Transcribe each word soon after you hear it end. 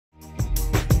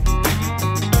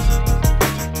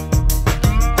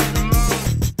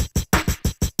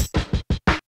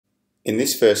In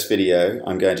this first video,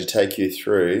 I'm going to take you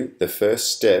through the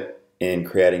first step in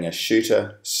creating a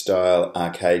shooter-style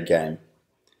arcade game.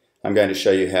 I'm going to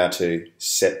show you how to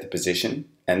set the position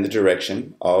and the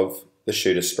direction of the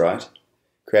shooter sprite,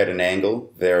 create an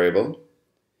angle variable,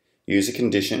 use a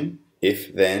condition,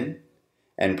 if-then,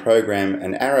 and program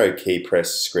an arrow key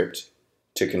press script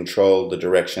to control the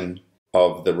direction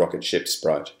of the rocket ship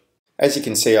sprite. As you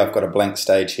can see, I've got a blank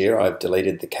stage here. I've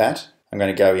deleted the cat. I'm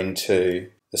going to go into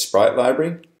the sprite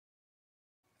library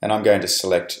and I'm going to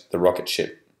select the rocket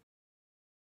ship.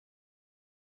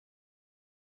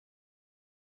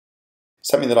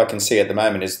 Something that I can see at the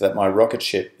moment is that my rocket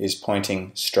ship is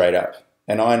pointing straight up,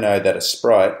 and I know that a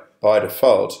sprite by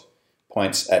default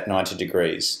points at 90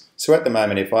 degrees. So at the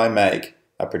moment, if I make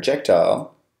a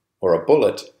projectile or a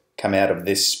bullet come out of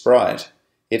this sprite,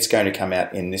 it's going to come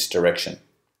out in this direction.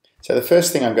 So the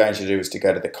first thing I'm going to do is to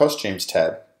go to the Costumes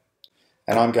tab,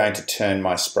 and I'm going to turn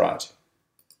my sprite.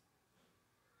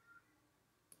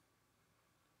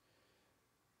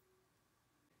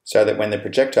 So that when the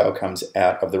projectile comes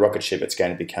out of the rocket ship, it's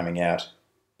going to be coming out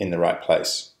in the right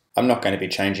place. I'm not going to be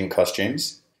changing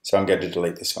costumes, so I'm going to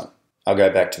delete this one. I'll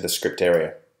go back to the script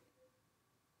area.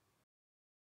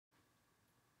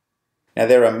 Now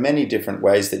there are many different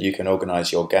ways that you can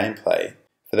organize your gameplay.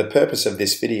 For the purpose of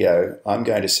this video, I'm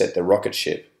going to set the rocket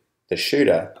ship, the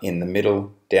shooter, in the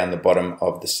middle down the bottom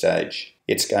of the stage.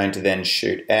 It's going to then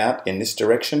shoot out in this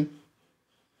direction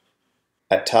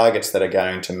at targets that are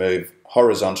going to move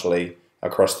horizontally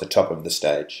across the top of the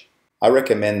stage. I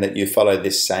recommend that you follow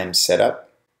this same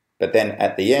setup, but then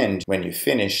at the end, when you've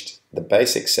finished the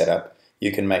basic setup,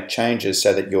 you can make changes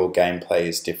so that your gameplay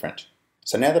is different.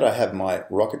 So now that I have my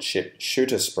rocket ship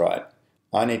shooter sprite,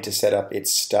 I need to set up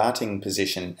its starting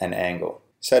position and angle.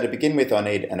 So to begin with, I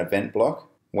need an event block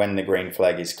when the green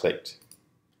flag is clicked.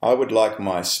 I would like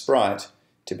my sprite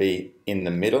to be in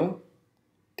the middle,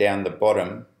 down the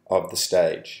bottom of the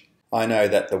stage. I know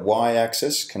that the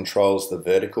y-axis controls the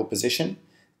vertical position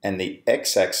and the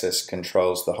x-axis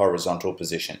controls the horizontal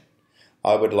position.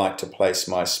 I would like to place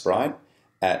my sprite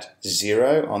at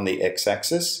 0 on the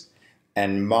x-axis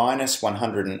and minus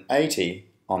 180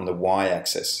 on the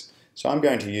y-axis. So I'm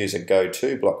going to use a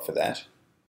go-to block for that.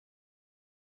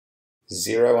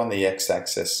 0 on the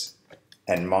x-axis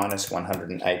and minus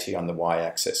 180 on the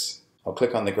y-axis. I'll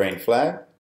click on the green flag.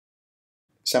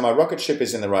 So my rocket ship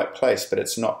is in the right place, but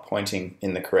it's not pointing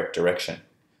in the correct direction.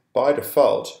 By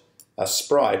default, a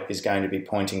sprite is going to be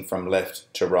pointing from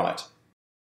left to right.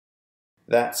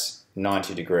 That's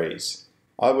 90 degrees.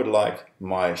 I would like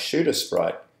my shooter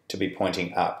sprite to be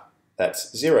pointing up.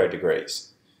 That's 0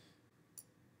 degrees.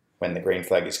 When the green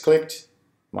flag is clicked,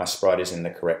 my sprite is in the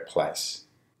correct place.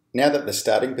 Now that the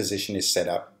starting position is set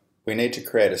up, we need to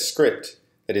create a script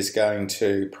that is going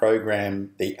to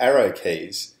program the arrow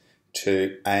keys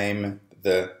to aim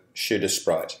the shooter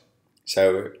sprite.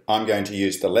 So I'm going to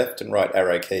use the left and right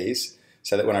arrow keys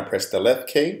so that when I press the left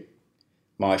key,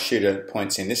 my shooter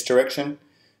points in this direction.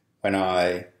 When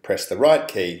I press the right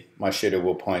key, my shooter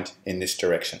will point in this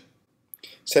direction.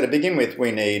 So to begin with,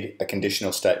 we need a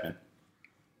conditional statement.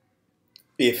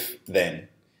 If, then.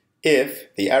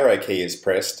 If the arrow key is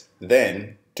pressed,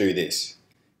 then do this.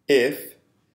 If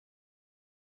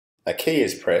a key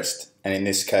is pressed, and in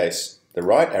this case, the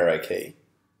right arrow key,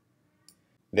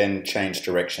 then change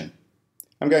direction.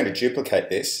 I'm going to duplicate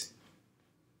this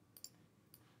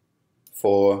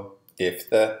for if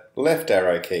the left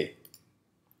arrow key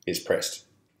is pressed.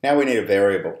 Now we need a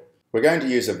variable. We're going to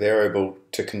use a variable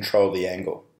to control the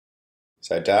angle.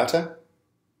 So data,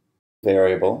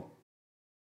 variable,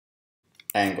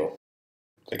 angle.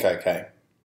 Click OK.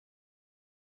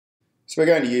 So we're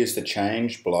going to use the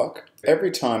change block.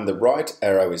 Every time the right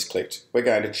arrow is clicked, we're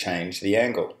going to change the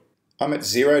angle. I'm at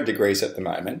 0 degrees at the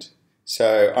moment,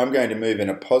 so I'm going to move in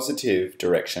a positive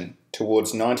direction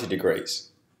towards 90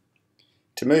 degrees.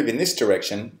 To move in this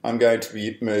direction, I'm going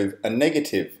to move a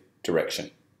negative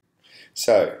direction.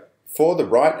 So for the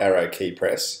right arrow key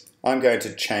press, I'm going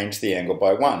to change the angle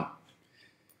by 1.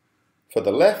 For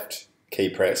the left key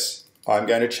press, I'm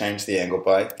going to change the angle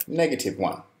by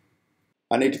 -1.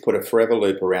 I need to put a forever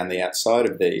loop around the outside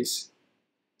of these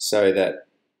so that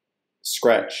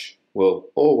Scratch will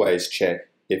always check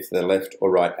if the left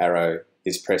or right arrow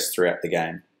is pressed throughout the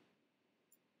game.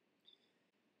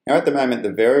 Now at the moment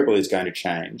the variable is going to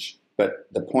change, but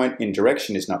the point in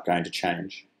direction is not going to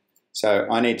change. So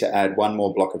I need to add one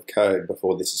more block of code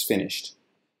before this is finished.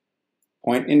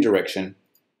 Point in direction,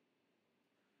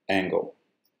 angle.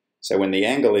 So when the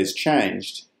angle is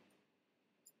changed,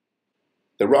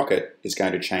 the rocket is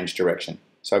going to change direction.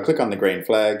 So I click on the green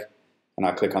flag and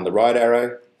I click on the right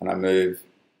arrow and I move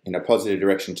in a positive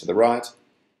direction to the right,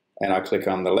 and I click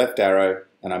on the left arrow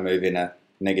and I move in a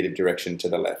negative direction to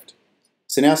the left.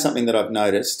 So now something that I've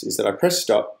noticed is that I press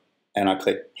stop and I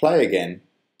click play again,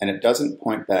 and it doesn't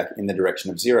point back in the direction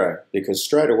of 0, because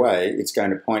straight away it's going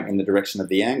to point in the direction of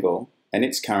the angle, and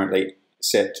it's currently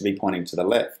set to be pointing to the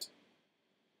left.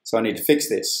 So I need to fix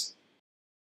this.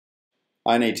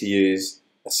 I need to use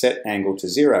a set angle to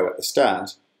 0 at the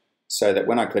start, so that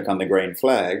when I click on the green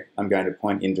flag, I'm going to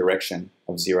point in direction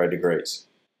of 0 degrees.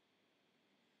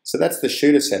 So that's the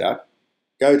shooter setup.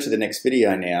 Go to the next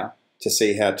video now to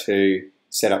see how to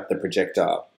set up the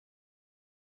projectile.